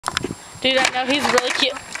Dude, I know he's really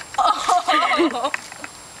cute. Oh.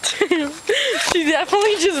 She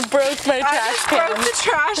definitely just broke my trash can. Broke the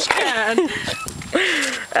trash can.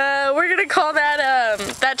 We're gonna call that,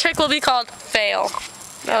 that trick will be called fail.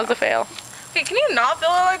 That was a fail. Hey, can you not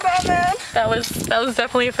build it like that, man? That was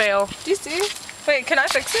definitely a fail. Do you see? Wait, can I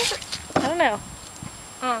fix it? I don't know.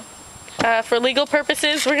 Oh. For legal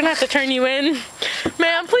purposes, we're gonna have to turn you in.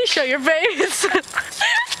 Ma'am, please show your face.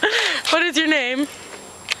 What is your name?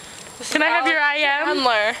 Can I have your IM?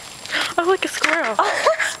 Handler. Oh, look, a squirrel.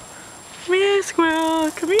 Come here, squirrel.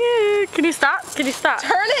 Come here. Can you stop? Can you stop?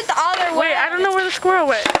 Turn it the other way. Wait, I don't know where the squirrel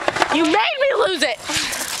went. You made me lose it.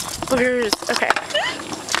 Where's, okay.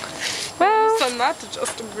 Well, Send that to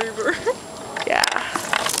Justin Bieber. yeah.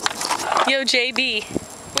 Yo,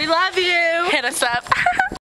 JB, We love you. hit us up.